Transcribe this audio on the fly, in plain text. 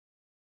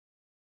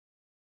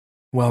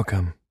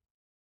Welcome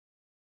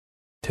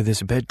to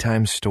this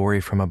bedtime story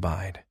from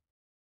Abide,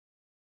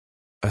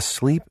 a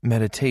sleep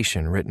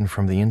meditation written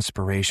from the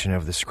inspiration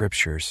of the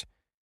Scriptures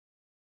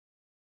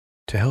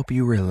to help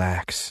you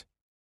relax,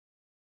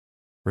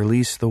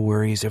 release the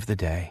worries of the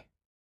day,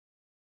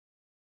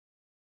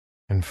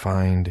 and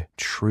find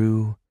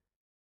true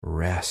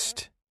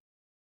rest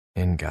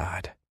in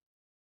God.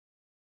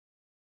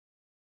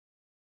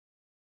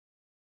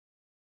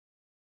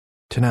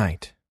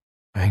 Tonight,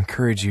 I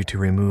encourage you to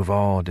remove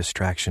all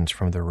distractions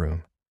from the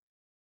room.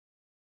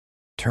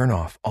 Turn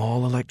off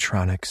all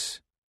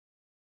electronics.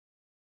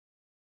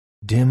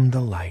 Dim the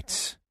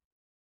lights.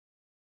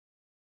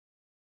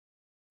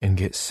 And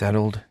get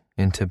settled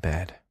into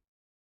bed.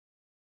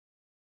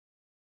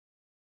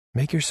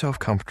 Make yourself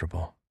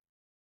comfortable.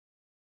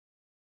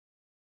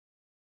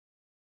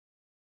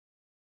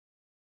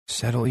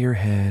 Settle your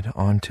head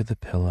onto the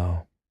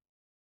pillow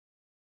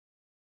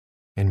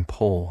and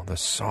pull the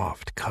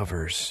soft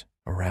covers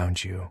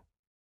around you.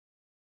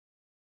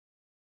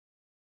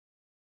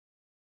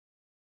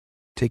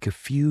 Take a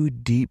few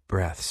deep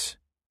breaths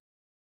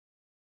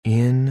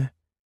in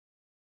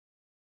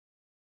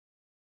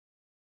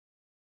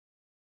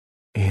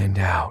and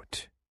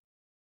out.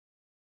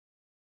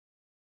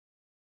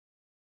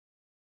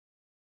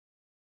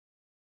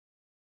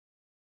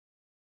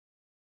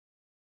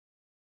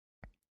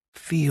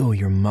 Feel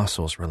your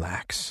muscles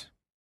relax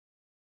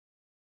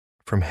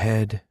from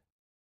head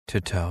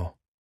to toe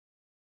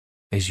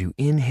as you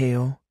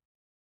inhale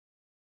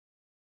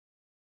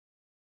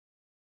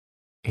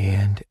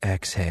and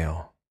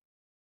exhale.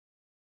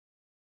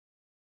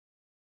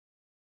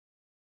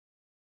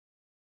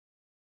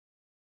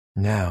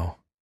 Now,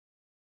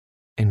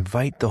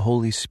 invite the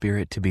Holy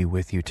Spirit to be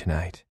with you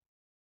tonight.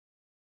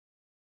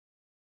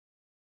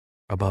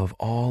 Above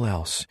all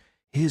else,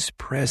 His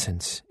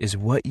presence is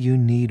what you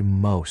need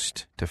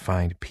most to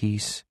find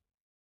peace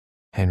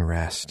and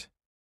rest.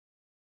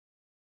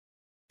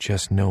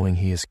 Just knowing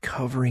He is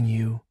covering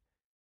you,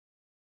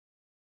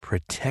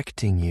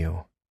 protecting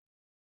you,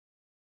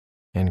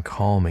 and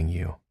calming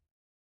you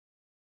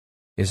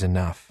is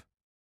enough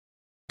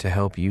to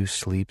help you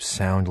sleep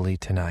soundly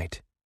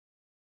tonight.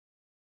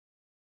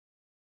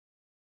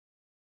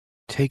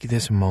 Take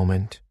this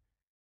moment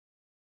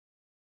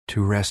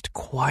to rest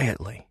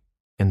quietly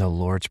in the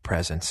Lord's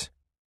presence.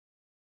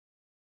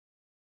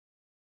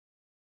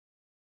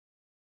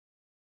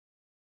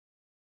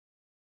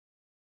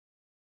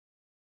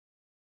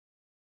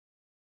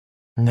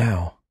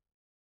 Now,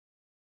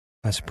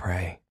 let's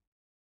pray.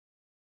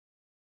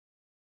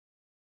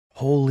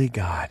 Holy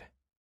God,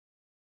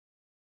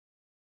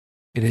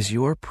 it is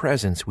your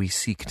presence we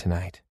seek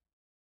tonight.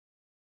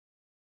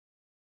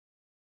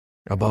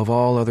 Above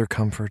all other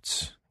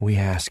comforts, we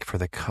ask for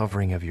the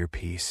covering of your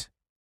peace.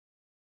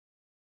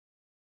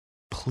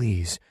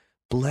 Please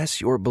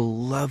bless your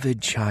beloved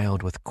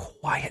child with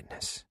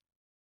quietness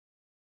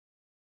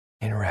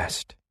and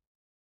rest.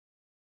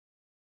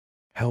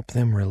 Help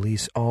them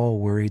release all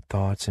worried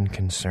thoughts and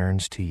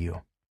concerns to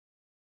you.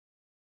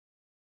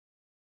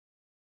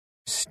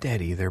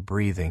 Steady their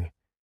breathing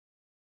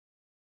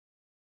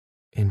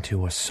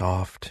into a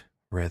soft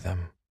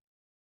rhythm.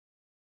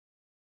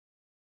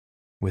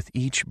 With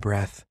each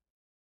breath,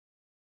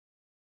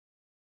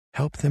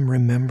 help them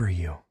remember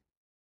you,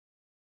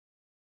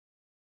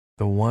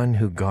 the one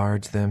who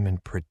guards them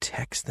and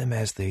protects them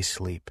as they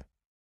sleep.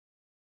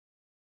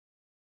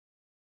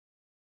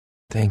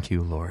 Thank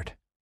you, Lord,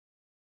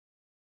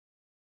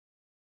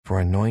 for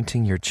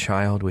anointing your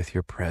child with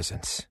your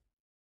presence.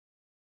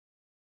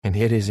 And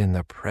it is in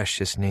the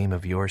precious name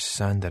of your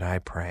Son that I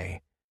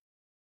pray.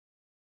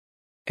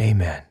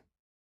 Amen.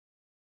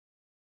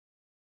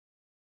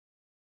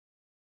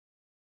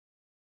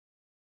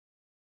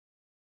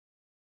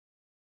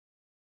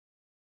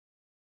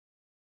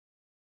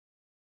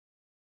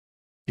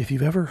 If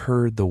you've ever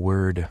heard the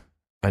word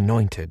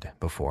anointed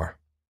before,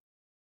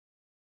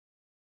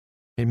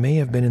 it may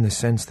have been in the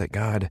sense that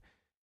God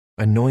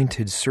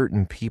anointed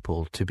certain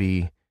people to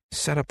be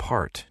set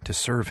apart to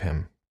serve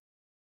Him.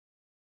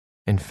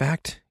 In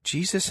fact,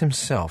 Jesus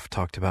Himself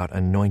talked about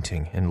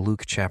anointing in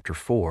Luke chapter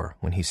 4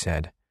 when He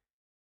said,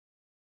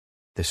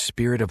 "The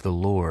Spirit of the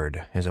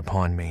Lord is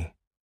upon me,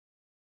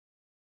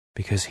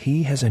 because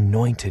He has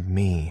anointed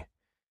me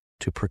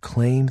to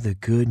proclaim the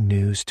good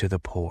news to the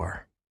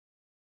poor."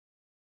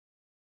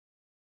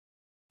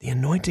 The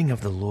anointing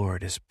of the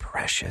Lord is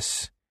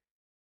precious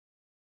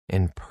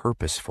and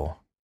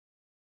purposeful.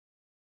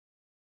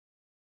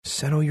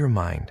 Settle your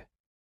mind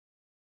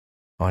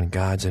on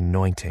God's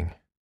anointing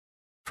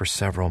for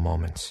several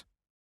moments.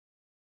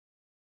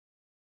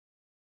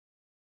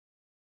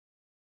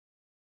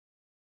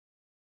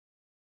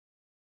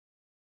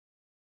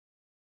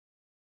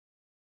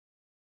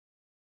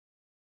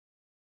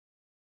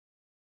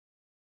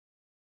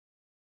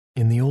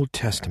 In the Old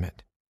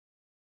Testament,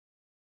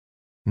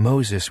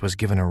 Moses was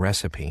given a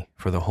recipe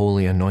for the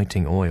holy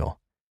anointing oil.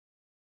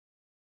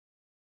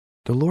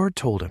 The Lord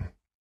told him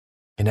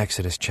in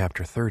Exodus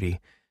chapter 30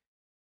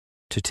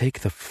 to take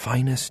the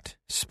finest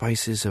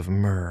spices of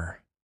myrrh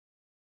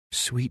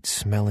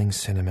sweet-smelling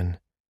cinnamon,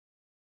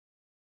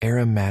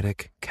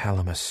 aromatic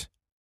calamus,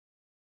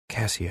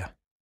 cassia,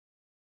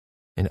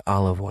 and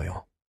olive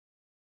oil.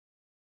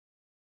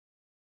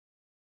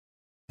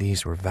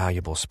 These were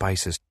valuable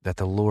spices that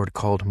the Lord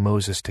called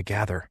Moses to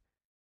gather.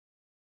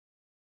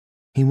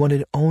 He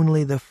wanted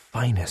only the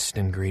finest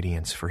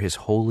ingredients for his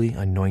holy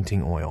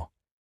anointing oil.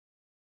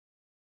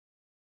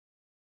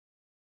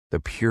 The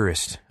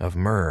purest of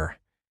myrrh,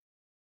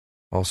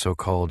 also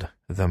called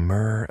the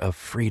myrrh of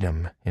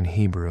freedom in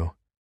Hebrew.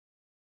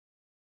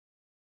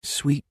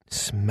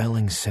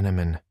 Sweet-smelling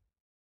cinnamon,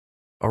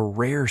 a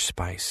rare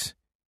spice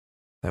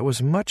that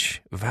was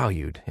much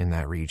valued in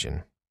that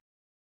region.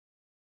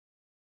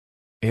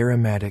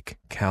 Aromatic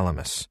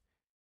calamus,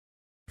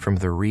 from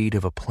the reed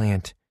of a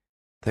plant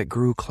that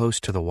grew close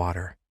to the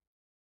water.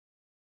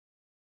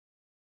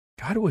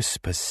 God was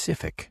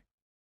specific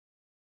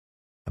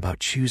about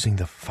choosing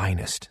the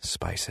finest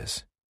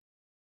spices.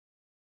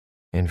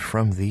 And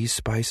from these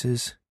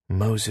spices,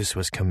 Moses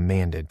was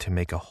commanded to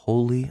make a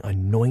holy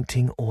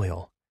anointing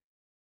oil,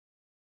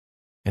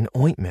 an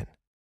ointment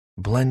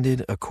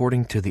blended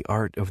according to the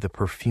art of the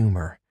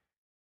perfumer,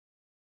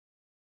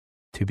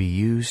 to be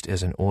used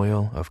as an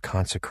oil of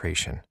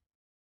consecration.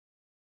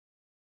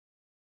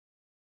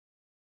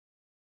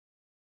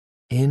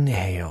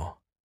 Inhale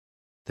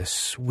the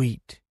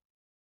sweet,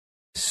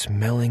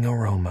 smelling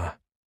aroma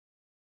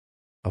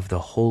of the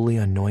holy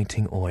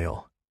anointing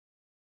oil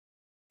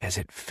as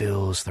it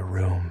fills the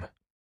room.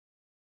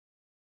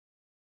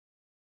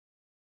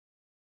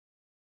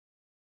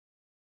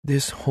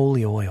 This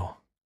holy oil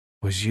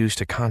was used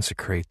to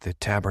consecrate the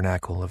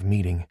tabernacle of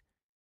meeting,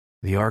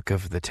 the ark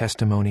of the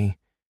testimony,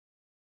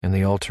 and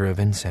the altar of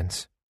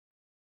incense,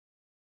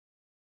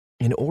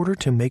 in order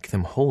to make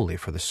them holy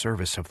for the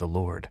service of the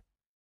Lord.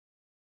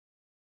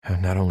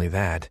 And not only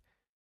that,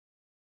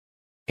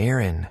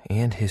 Aaron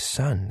and his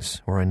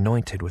sons were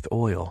anointed with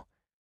oil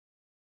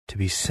to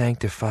be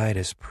sanctified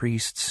as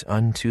priests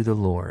unto the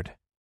Lord,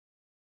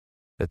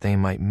 that they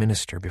might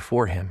minister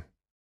before him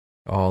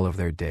all of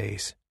their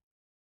days.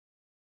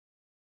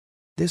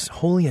 This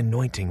holy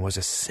anointing was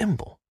a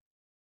symbol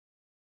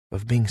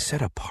of being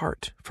set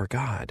apart for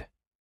God.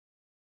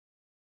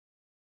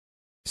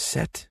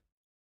 Set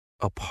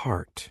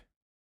apart.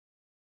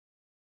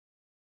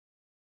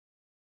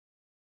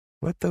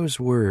 Let those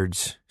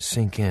words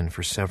sink in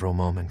for several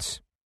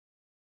moments.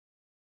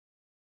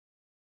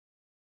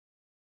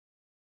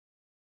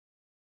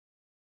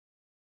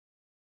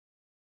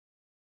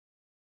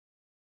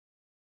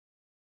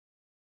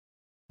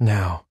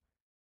 Now,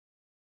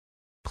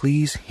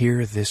 please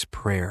hear this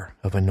prayer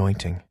of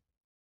anointing.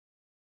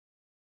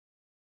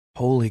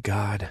 Holy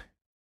God,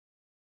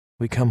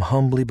 we come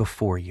humbly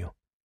before you,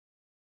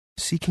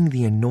 seeking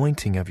the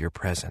anointing of your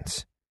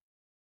presence.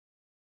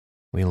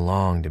 We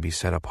long to be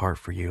set apart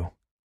for you.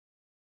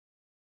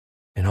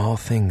 In all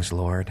things,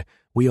 Lord,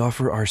 we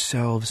offer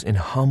ourselves in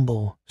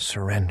humble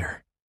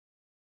surrender.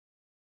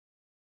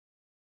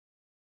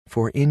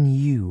 For in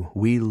you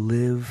we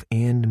live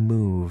and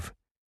move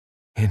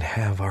and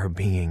have our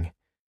being.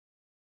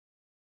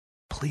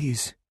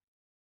 Please,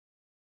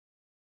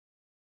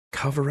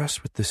 cover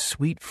us with the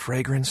sweet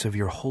fragrance of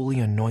your holy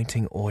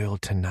anointing oil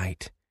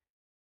tonight.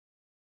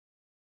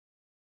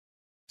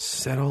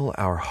 Settle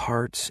our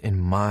hearts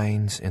and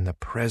minds in the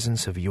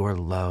presence of your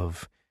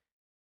love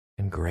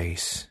and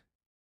grace.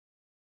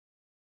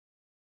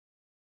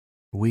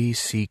 We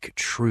seek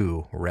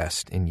true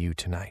rest in you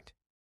tonight.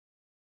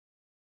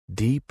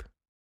 Deep,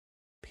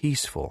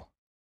 peaceful,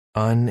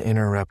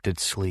 uninterrupted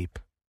sleep.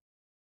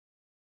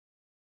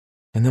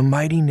 In the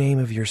mighty name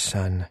of your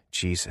Son,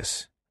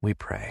 Jesus, we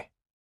pray.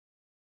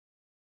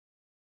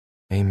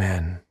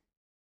 Amen.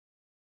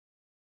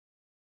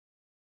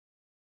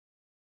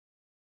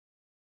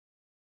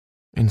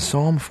 In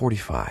Psalm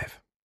 45,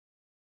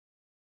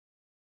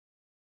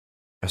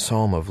 a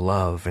psalm of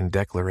love and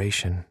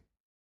declaration,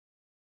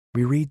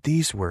 we read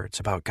these words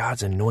about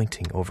God's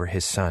anointing over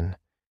his Son.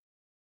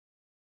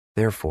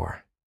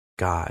 Therefore,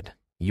 God,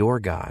 your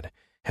God,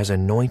 has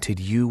anointed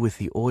you with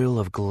the oil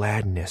of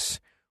gladness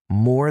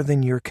more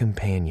than your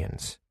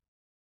companions.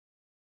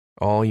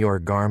 All your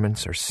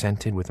garments are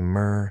scented with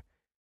myrrh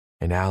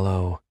and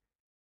aloe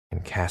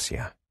and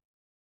cassia,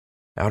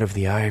 out of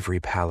the ivory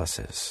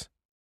palaces,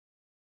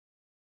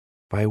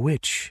 by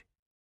which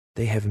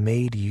they have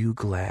made you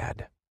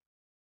glad.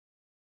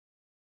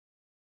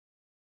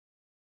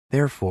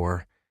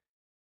 Therefore,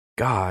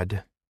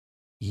 God,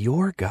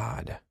 your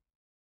God,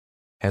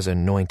 has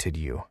anointed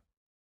you.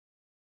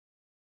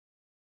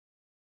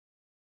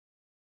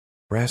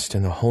 Rest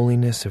in the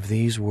holiness of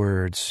these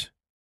words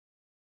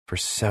for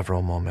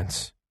several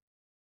moments.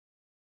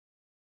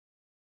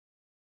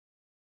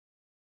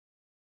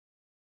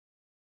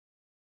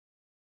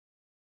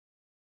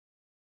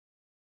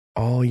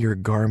 All your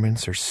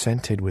garments are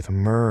scented with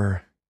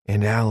myrrh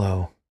and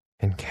aloe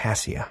and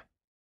cassia.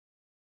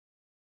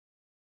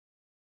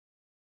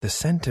 The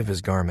scent of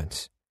his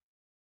garments,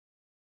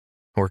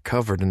 or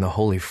covered in the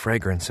holy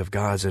fragrance of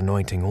God's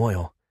anointing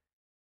oil.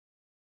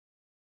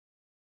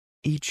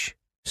 Each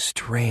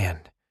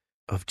strand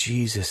of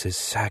Jesus'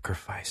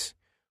 sacrifice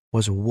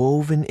was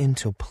woven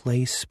into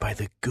place by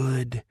the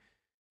good,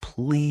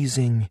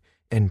 pleasing,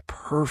 and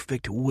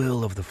perfect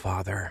will of the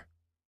Father.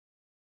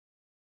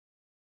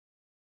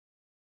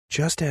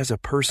 Just as a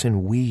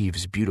person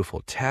weaves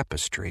beautiful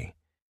tapestry,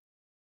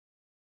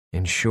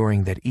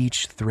 ensuring that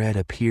each thread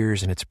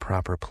appears in its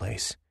proper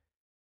place,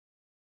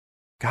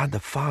 God the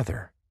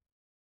Father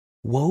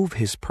wove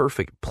his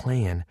perfect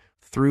plan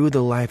through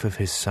the life of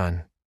his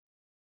Son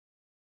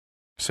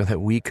so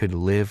that we could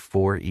live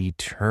for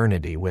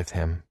eternity with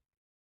him.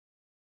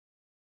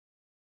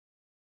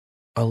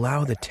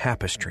 Allow the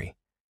tapestry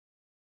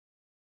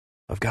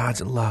of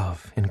God's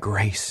love and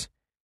grace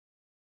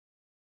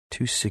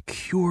to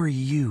secure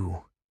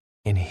you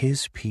in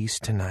his peace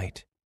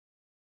tonight.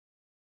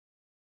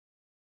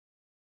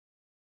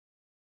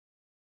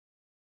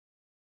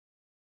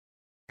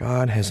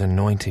 God has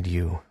anointed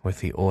you with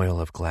the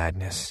oil of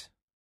gladness.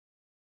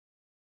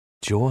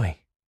 Joy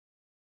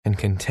and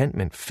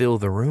contentment fill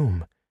the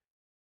room.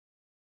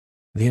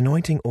 The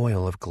anointing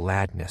oil of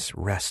gladness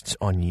rests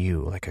on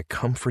you like a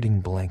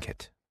comforting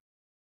blanket.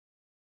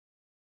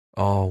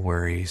 All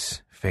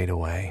worries fade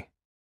away.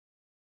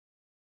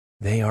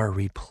 They are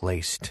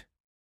replaced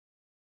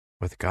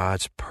with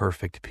God's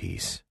perfect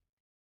peace.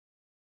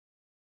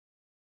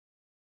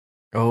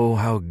 Oh,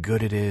 how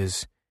good it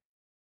is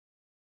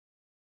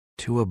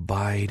to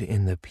abide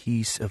in the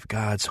peace of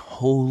God's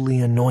holy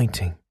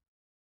anointing.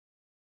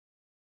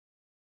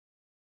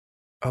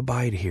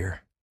 Abide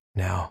here,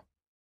 now,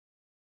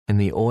 in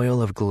the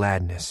oil of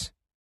gladness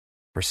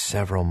for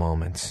several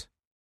moments.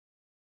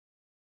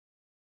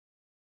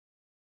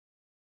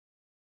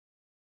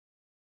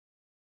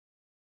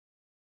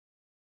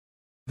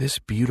 This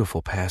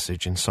beautiful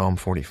passage in Psalm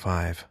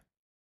 45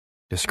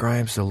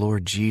 describes the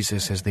Lord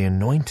Jesus as the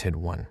Anointed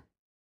One.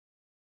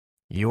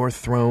 Your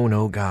throne,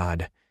 O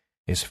God,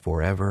 is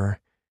forever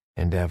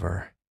and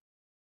ever.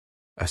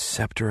 A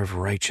scepter of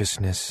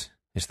righteousness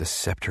is the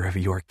scepter of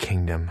your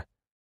kingdom.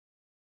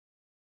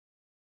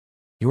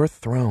 Your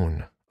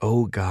throne,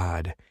 O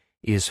God,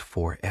 is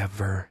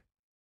forever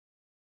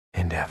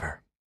and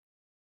ever.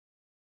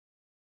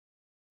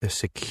 The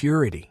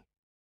security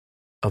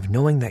of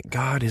knowing that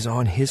God is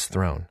on his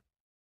throne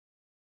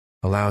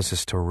allows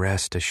us to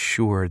rest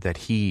assured that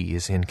he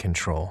is in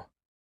control.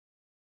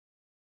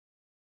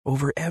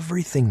 Over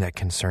everything that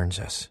concerns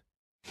us,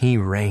 he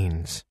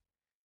reigns.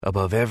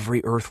 Above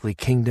every earthly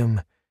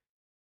kingdom,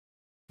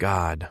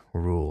 God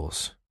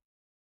rules.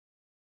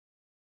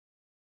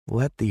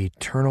 Let the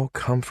eternal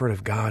comfort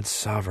of God's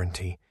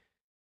sovereignty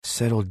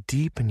settle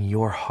deep in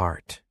your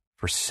heart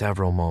for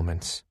several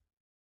moments.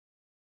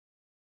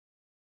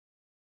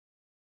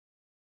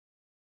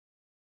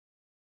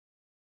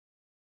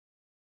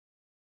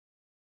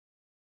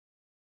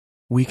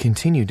 We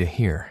continue to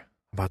hear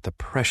about the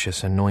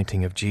precious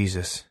anointing of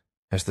Jesus,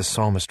 as the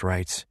psalmist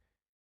writes,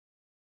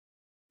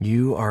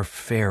 "You are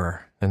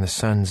fairer than the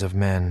sons of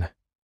men.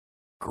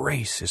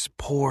 Grace is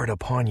poured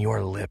upon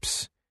your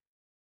lips.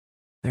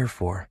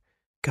 Therefore,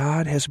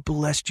 God has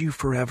blessed you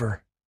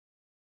forever.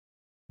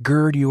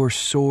 Gird your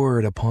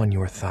sword upon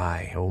your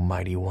thigh, O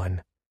mighty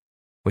one,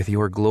 with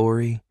your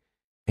glory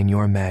and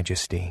your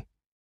majesty.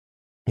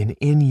 And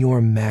in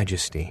your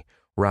majesty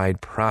ride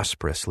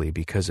prosperously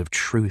because of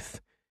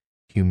truth,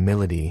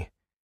 humility,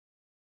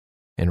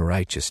 and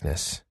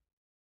righteousness."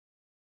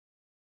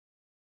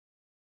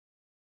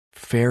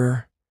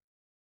 Fairer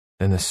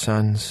than the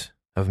sons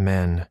of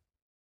men,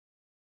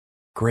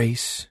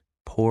 grace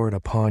poured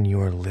upon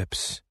your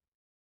lips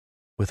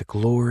with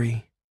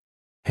glory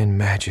and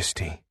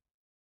majesty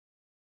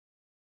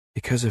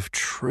because of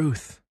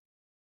truth,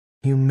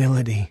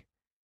 humility,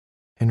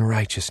 and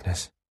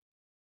righteousness.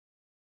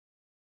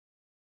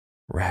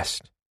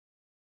 Rest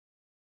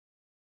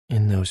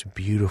in those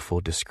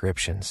beautiful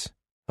descriptions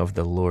of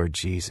the Lord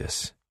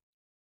Jesus.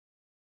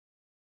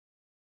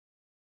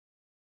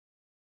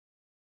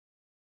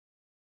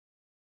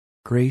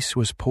 Grace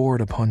was poured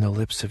upon the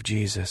lips of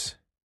Jesus,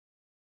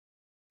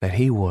 that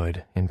he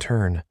would, in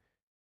turn,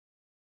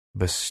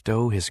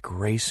 bestow his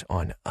grace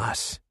on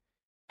us.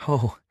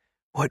 Oh,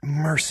 what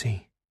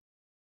mercy,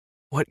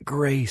 what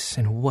grace,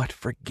 and what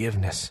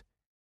forgiveness!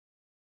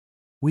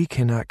 We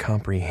cannot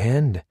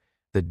comprehend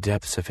the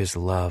depths of his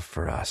love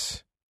for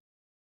us.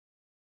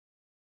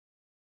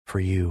 For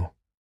you.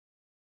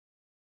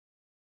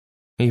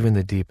 Even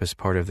the deepest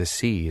part of the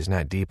sea is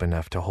not deep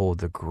enough to hold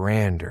the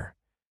grandeur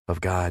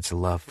of God's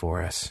love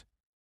for us.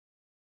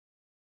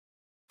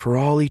 For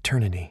all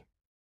eternity,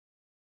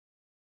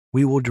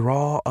 we will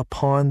draw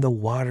upon the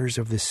waters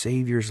of the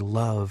Savior's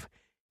love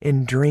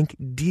and drink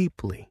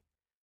deeply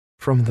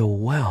from the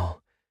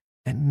well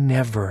that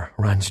never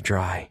runs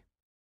dry.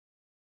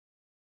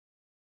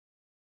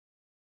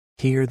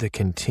 Hear the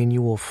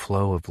continual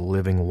flow of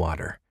living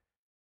water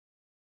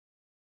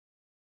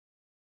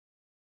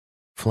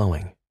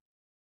flowing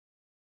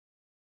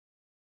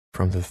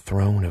from the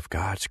throne of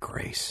God's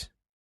grace.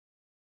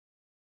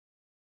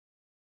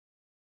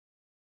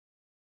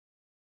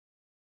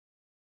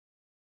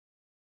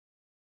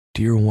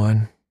 Dear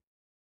one,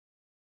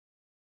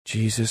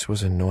 Jesus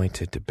was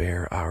anointed to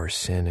bear our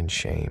sin and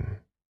shame.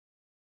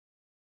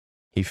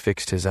 He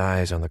fixed his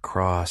eyes on the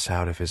cross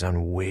out of his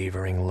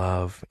unwavering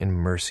love and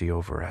mercy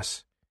over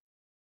us.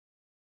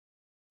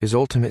 His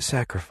ultimate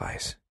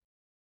sacrifice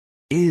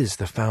is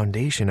the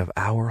foundation of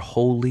our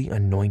holy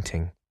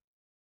anointing.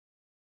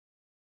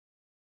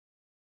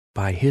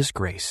 By his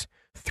grace,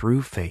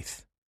 through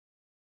faith,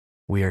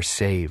 we are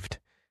saved,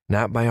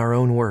 not by our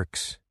own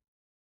works,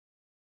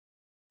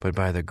 but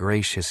by the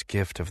gracious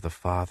gift of the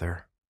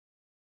Father.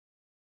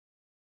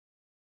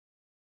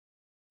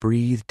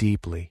 Breathe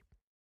deeply.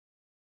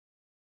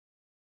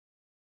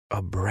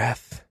 A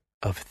breath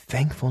of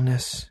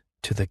thankfulness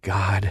to the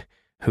God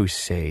who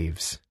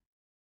saves.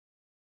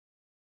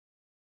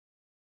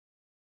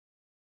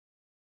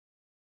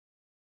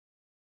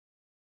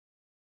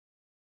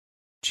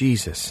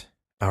 Jesus,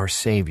 our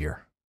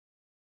Savior,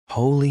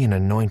 holy and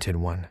anointed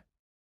one,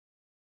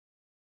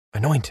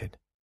 anointed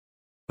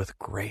with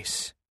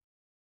grace,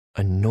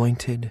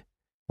 anointed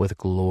with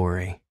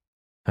glory,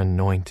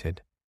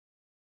 anointed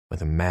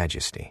with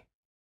majesty.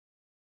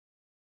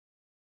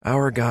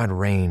 Our God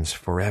reigns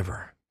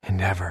forever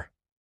and ever.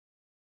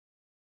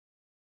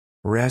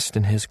 Rest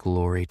in his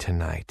glory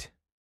tonight.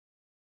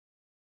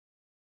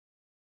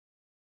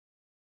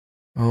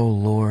 O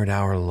Lord,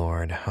 our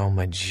Lord, how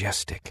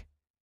majestic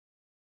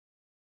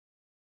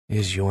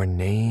is your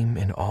name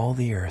in all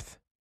the earth.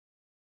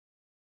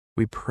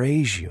 We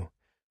praise you,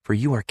 for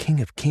you are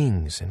King of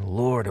kings and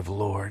Lord of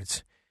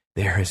lords.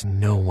 There is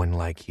no one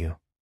like you.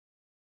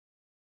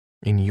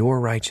 In your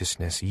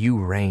righteousness you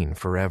reign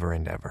forever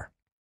and ever.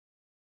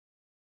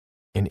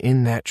 And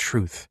in that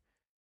truth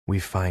we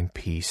find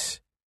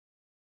peace.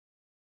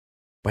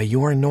 By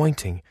your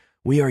anointing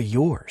we are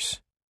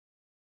yours.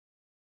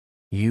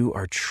 You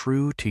are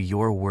true to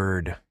your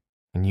word,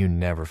 and you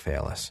never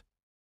fail us.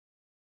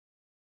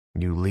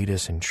 You lead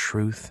us in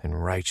truth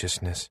and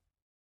righteousness.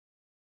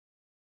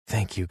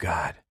 Thank you,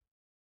 God.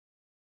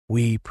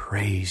 We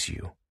praise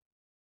you.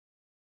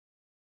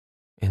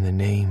 In the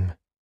name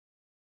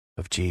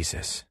of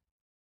Jesus.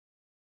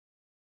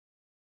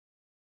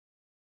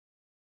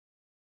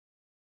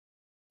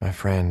 My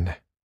friend,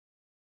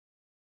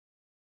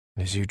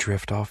 as you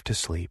drift off to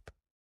sleep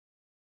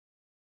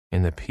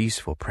in the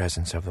peaceful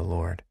presence of the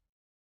Lord,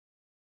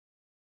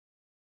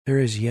 there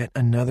is yet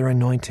another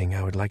anointing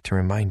I would like to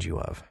remind you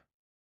of.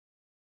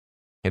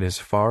 It is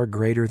far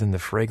greater than the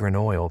fragrant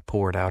oil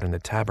poured out in the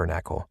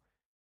tabernacle.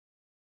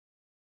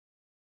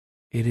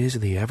 It is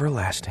the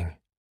everlasting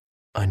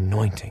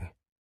anointing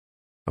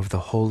of the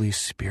Holy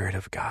Spirit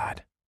of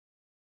God.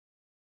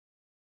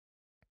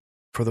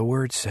 For the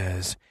Word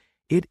says,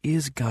 it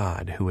is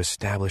God who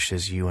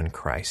establishes you in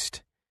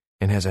Christ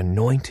and has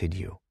anointed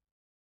you.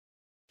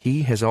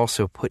 He has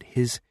also put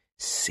his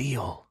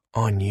seal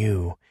on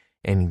you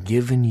and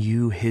given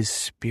you his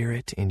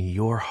Spirit in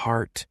your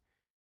heart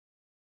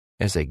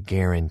as a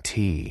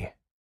guarantee.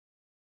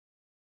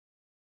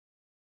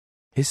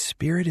 His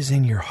Spirit is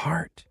in your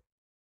heart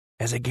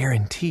as a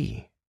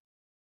guarantee.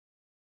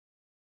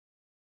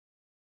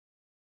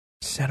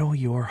 Settle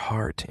your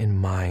heart and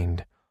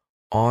mind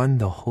on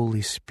the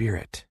Holy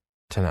Spirit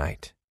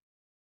tonight.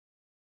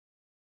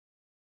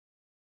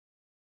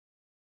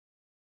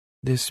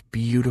 This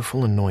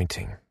beautiful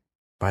anointing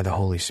by the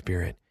Holy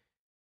Spirit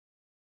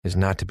is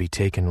not to be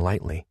taken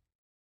lightly.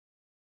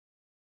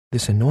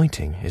 This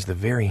anointing is the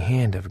very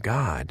hand of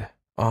God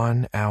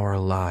on our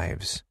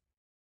lives.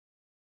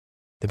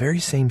 The very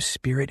same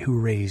Spirit who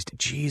raised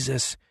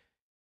Jesus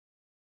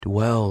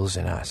dwells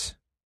in us.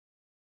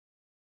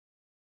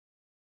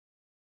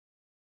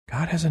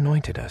 God has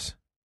anointed us,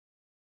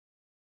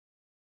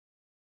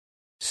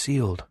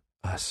 sealed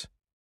us,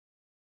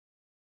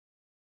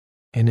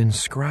 and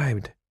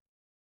inscribed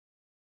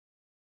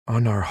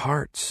on our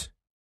hearts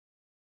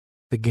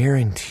the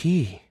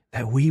guarantee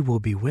that we will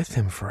be with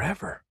him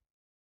forever.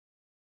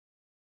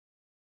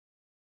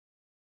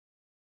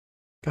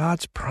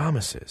 God's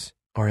promises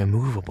are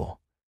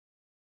immovable,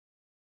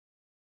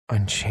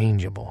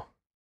 unchangeable,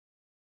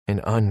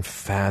 and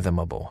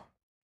unfathomable.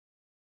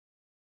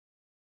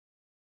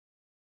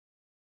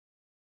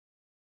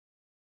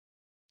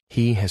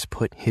 He has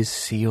put his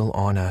seal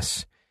on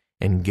us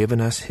and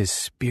given us his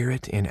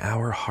Spirit in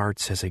our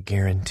hearts as a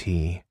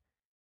guarantee.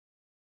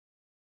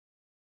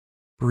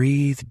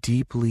 Breathe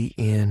deeply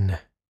in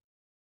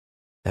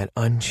that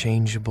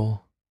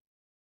unchangeable,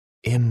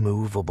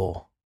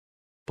 immovable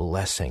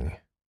blessing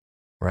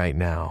right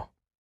now.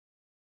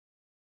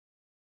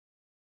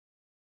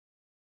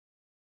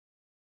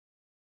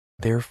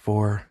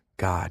 Therefore,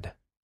 God,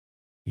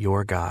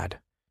 your God,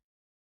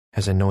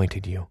 has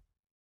anointed you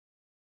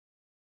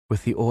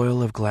with the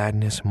oil of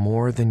gladness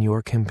more than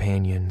your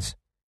companions.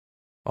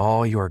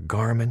 All your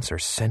garments are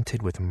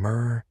scented with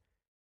myrrh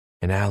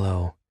and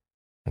aloe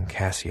and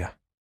cassia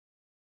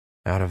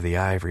out of the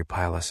ivory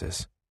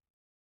palaces,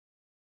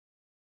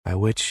 by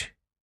which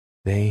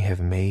they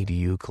have made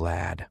you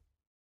glad.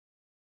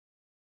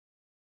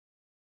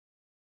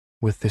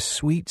 With the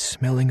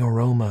sweet-smelling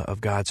aroma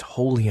of God's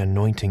holy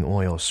anointing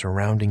oil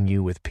surrounding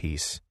you with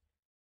peace,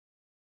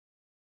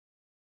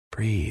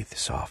 breathe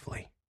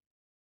softly.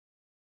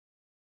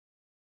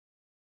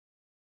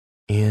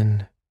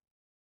 In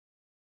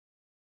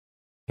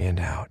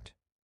and out.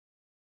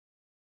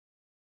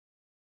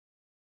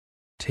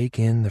 Take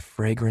in the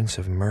fragrance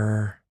of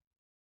myrrh,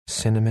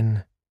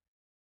 cinnamon,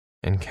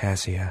 and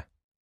cassia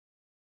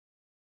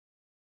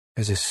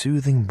as a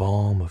soothing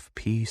balm of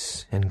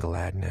peace and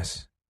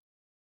gladness.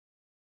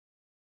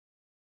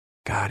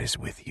 God is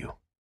with you.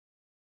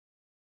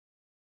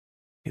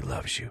 He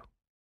loves you.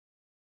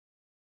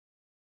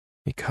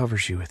 He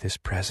covers you with His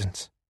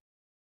presence.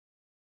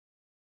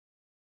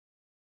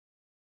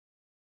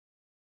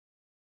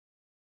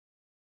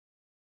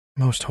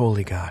 Most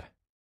holy God,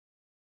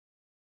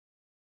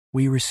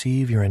 we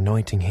receive your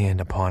anointing hand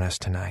upon us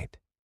tonight.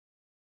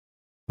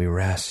 We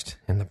rest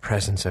in the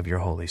presence of your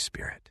Holy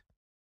Spirit.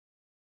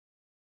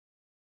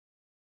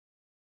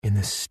 In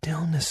the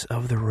stillness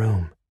of the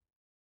room,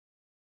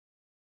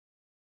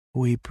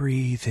 we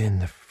breathe in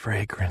the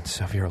fragrance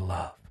of your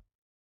love.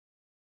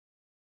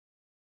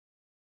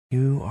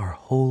 You are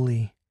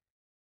holy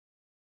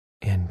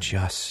and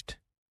just.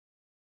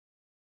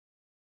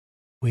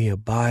 We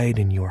abide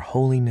in your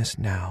holiness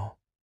now,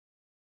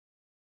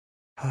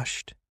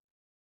 hushed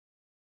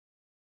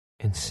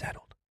and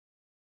settled.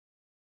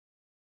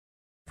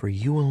 For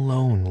you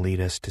alone lead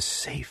us to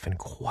safe and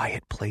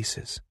quiet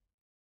places.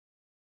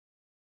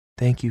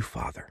 Thank you,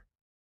 Father.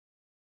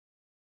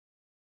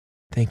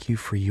 Thank you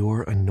for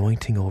your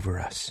anointing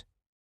over us.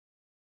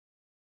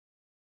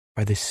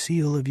 By the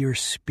seal of your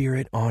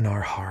Spirit on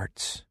our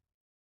hearts.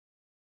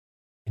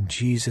 In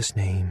Jesus'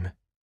 name,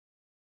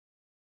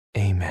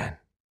 amen.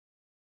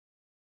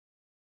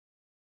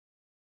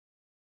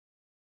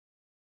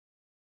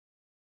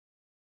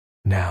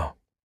 Now,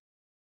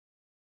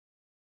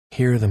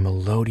 hear the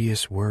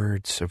melodious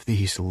words of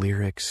these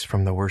lyrics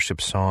from the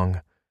worship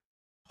song,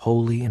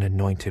 Holy and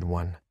Anointed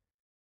One.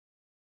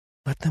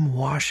 Let them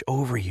wash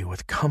over you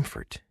with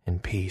comfort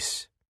and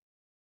peace.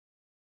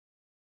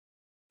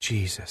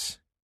 Jesus,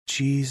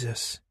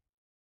 Jesus,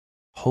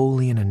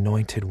 Holy and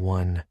Anointed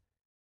One,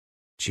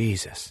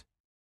 Jesus,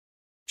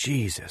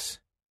 Jesus,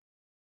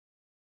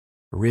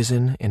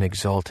 Risen and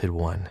Exalted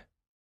One.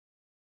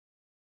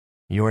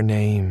 Your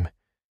name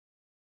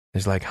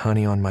is like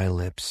honey on my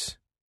lips,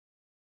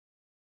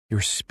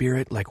 your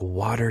Spirit like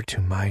water to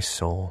my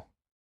soul.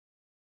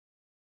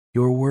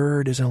 Your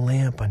word is a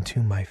lamp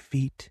unto my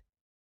feet.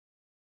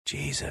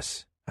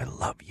 Jesus, I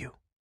love you.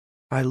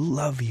 I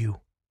love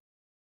you.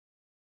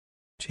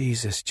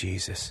 Jesus,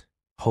 Jesus,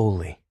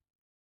 Holy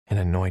and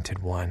Anointed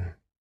One.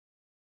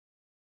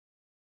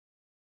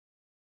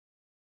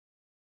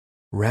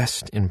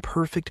 Rest in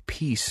perfect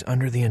peace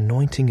under the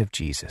anointing of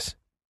Jesus,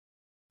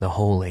 the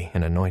Holy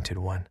and Anointed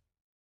One.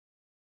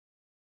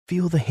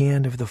 Feel the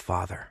hand of the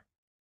Father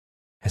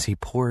as He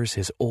pours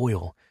His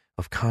oil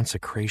of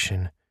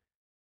consecration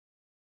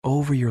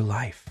over your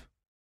life.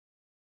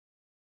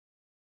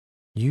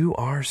 You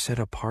are set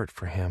apart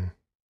for Him.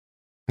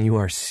 You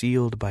are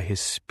sealed by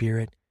His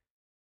Spirit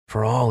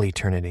for all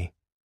eternity.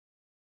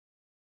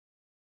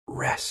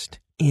 Rest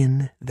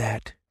in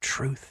that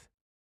truth.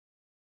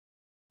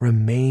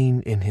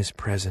 Remain in His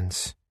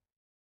presence.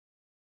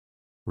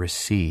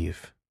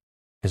 Receive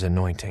His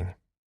anointing.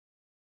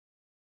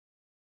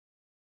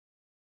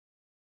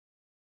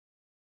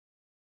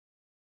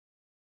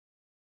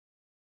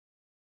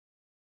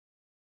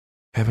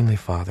 Heavenly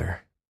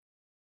Father,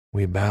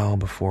 we bow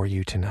before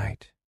you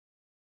tonight,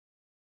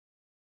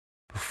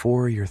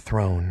 before your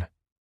throne,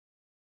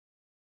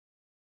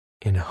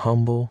 in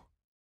humble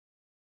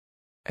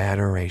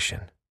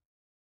adoration.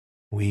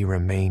 We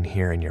remain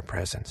here in your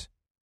presence.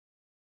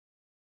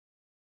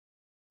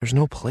 There's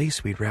no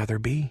place we'd rather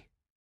be.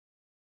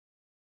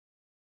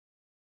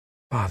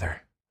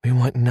 Father, we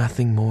want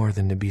nothing more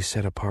than to be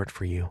set apart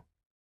for you,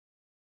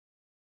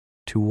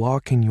 to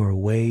walk in your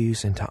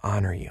ways and to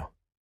honor you.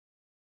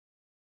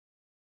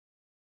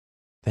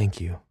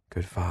 Thank you,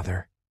 good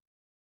Father,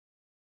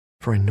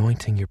 for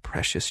anointing your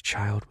precious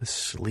child with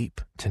sleep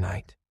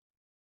tonight.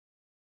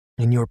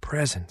 In your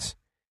presence,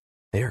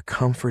 they are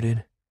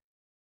comforted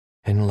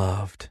and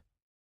loved.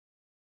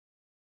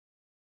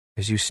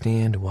 As you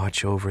stand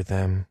watch over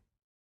them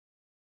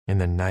in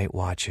the night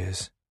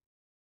watches,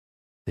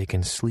 they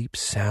can sleep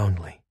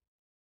soundly,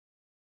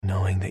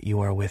 knowing that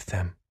you are with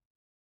them.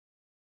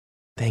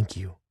 Thank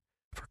you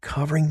for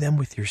covering them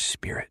with your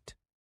Spirit.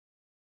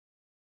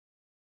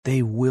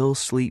 They will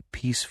sleep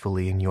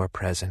peacefully in your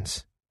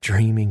presence,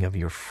 dreaming of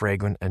your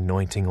fragrant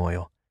anointing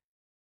oil,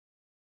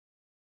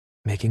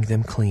 making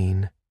them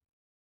clean,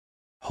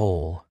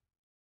 whole,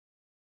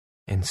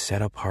 and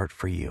set apart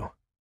for you.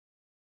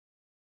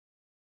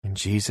 In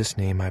Jesus'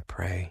 name I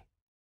pray.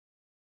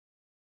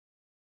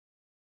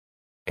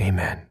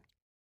 Amen.